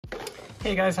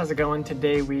Hey guys, how's it going?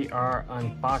 Today we are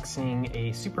unboxing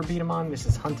a Super B-Daman. This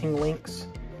is Hunting Lynx.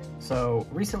 So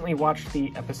recently watched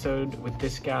the episode with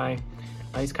this guy.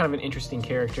 He's kind of an interesting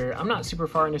character. I'm not super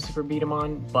far into Super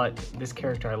B-Daman, but this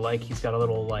character I like. He's got a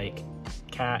little like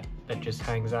cat that just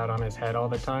hangs out on his head all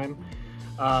the time.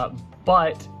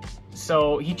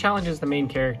 So he challenges the main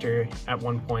character at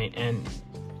one point and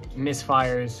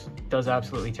misfires, does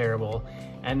absolutely terrible.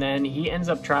 And then he ends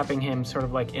up trapping him sort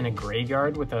of like in a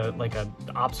graveyard with a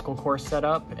obstacle course set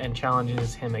up, and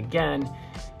challenges him again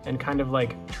and kind of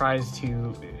like tries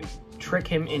to trick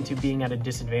him into being at a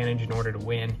disadvantage in order to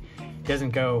win. It doesn't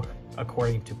go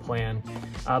according to plan,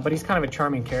 but he's kind of a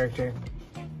charming character.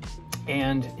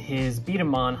 And his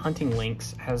B-Daman, Hunting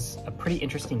Lynx, has a pretty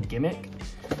interesting gimmick.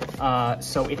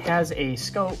 So it has a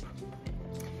scope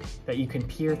that you can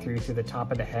peer through the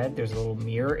top of the head. There's a little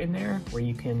mirror in there where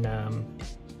you can,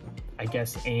 I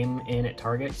guess, aim in at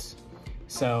targets.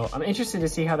 So I'm interested to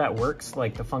see how that works,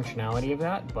 like the functionality of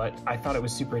that, but I thought it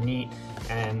was super neat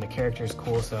and the character is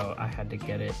cool, so I had to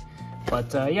get it.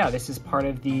 But yeah, this is part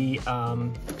of the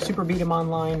Super B-Daman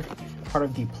line, part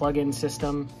of the plugin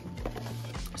system.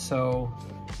 So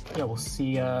yeah, we'll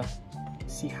see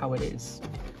how it is.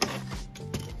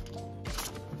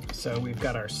 So we've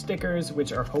got our stickers,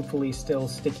 which are hopefully still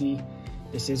sticky.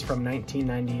 This is from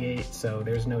 1998, so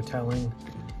there's no telling.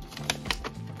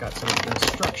 Got some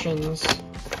instructions,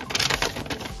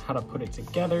 how to put it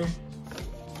together,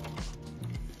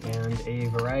 and a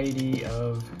variety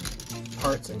of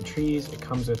parts and trees. It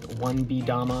comes with one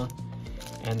B-Dama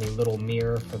and the little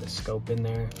mirror for the scope in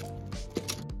there.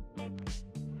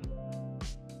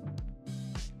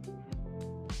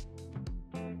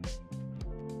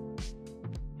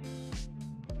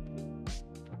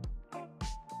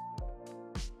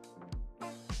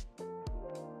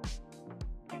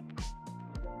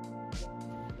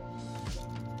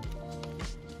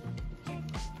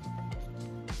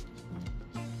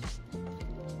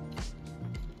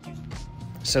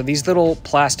 So these little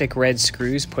plastic red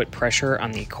screws put pressure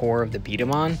on the core of the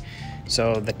B-Daman.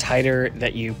 So the tighter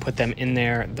that you put them in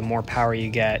there, the more power you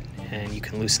get, and you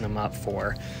can loosen them up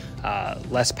for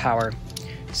less power.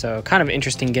 So kind of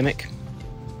interesting gimmick.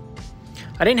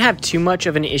 I didn't have too much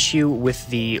of an issue with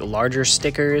the larger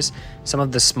stickers. Some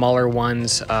of the smaller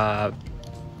ones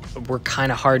were kind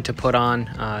of hard to put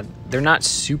on. They're not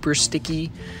super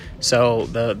sticky, so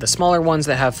the smaller ones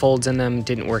that have folds in them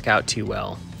didn't work out too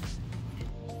well.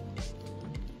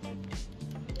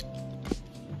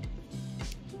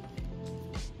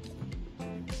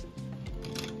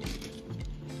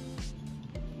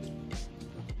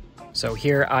 So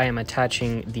here I am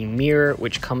attaching the mirror,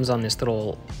 which comes on this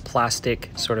little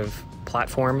plastic sort of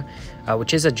platform,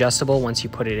 which is adjustable once you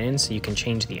put it in, so you can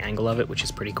change the angle of it, which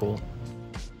is pretty cool.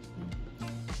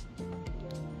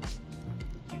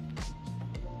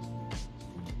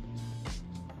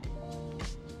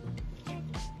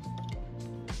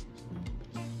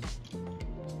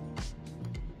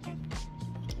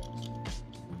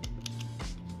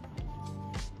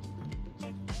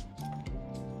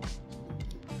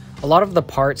 A lot of the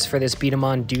parts for this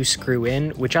B-Daman do screw in,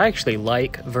 which I actually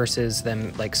like, versus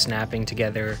them like snapping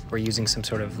together or using some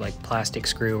sort of like plastic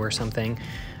screw or something.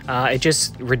 It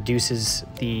just reduces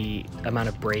the amount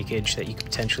of breakage that you could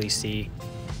potentially see.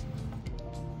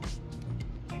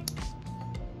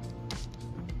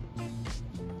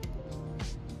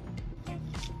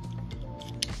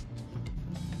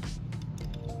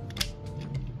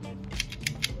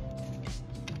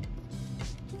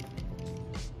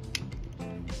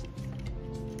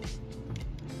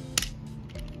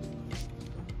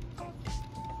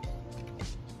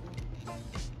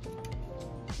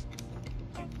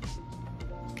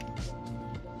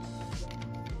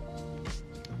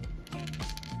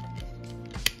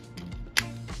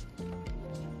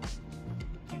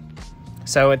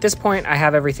 So at this point, I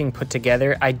have everything put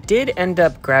together. I did end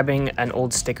up grabbing an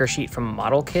old sticker sheet from a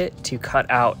model kit to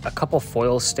cut out a couple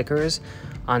foil stickers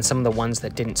on some of the ones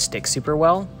that didn't stick super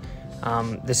well.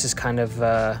 This is kind of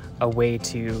a way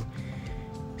to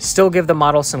still give the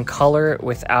model some color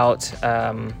without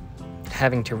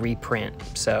having to reprint.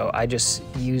 So I just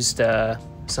used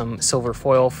some silver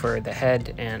foil for the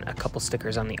head and a couple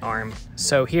stickers on the arm.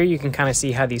 So here you can kind of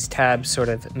see how these tabs sort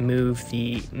of move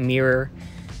the mirror,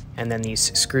 and then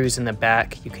these screws in the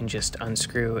back you can just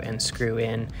unscrew and screw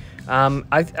in.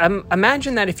 I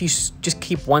imagine that if you just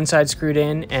keep one side screwed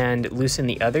in and loosen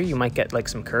the other, you might get like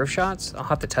some curve shots. I'll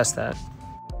have to test that.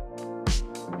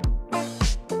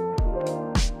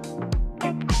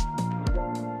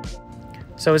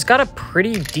 So it's got a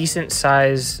pretty decent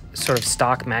size sort of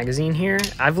stock magazine here.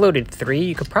 I've loaded 3.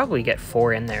 You could probably get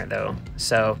 4 in there though.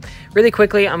 So really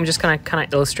quickly, I'm just gonna kind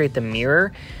of illustrate the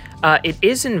mirror. It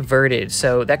is inverted,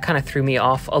 so that kind of threw me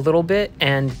off a little bit,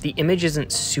 and the image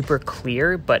isn't super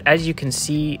clear, but as you can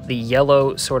see, the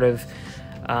yellow sort of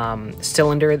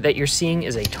cylinder that you're seeing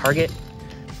is a target.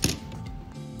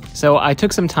 So I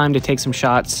took some time to take some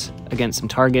shots against some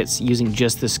targets using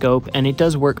just the scope, and it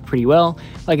does work pretty well.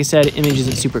 Like I said, image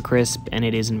isn't super crisp, and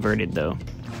it is inverted though.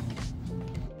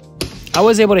 I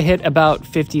was able to hit about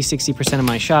 50-60% of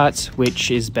my shots,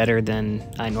 which is better than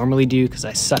I normally do because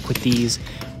I suck with these.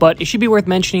 But it should be worth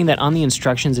mentioning that on the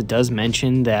instructions it does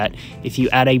mention that if you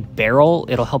add a barrel,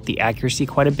 it'll help the accuracy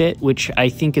quite a bit, which I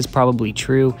think is probably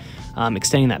true.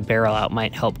 Extending that barrel out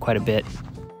might help quite a bit.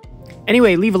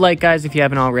 Anyway, leave a like, guys, if you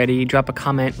haven't already. Drop a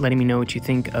comment letting me know what you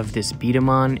think of this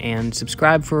B-Daman, and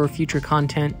subscribe for future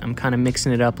content. I'm kind of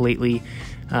mixing it up lately.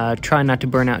 Trying not to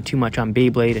burn out too much on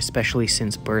Beyblade, especially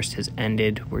since Burst has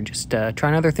ended. We're just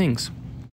trying other things.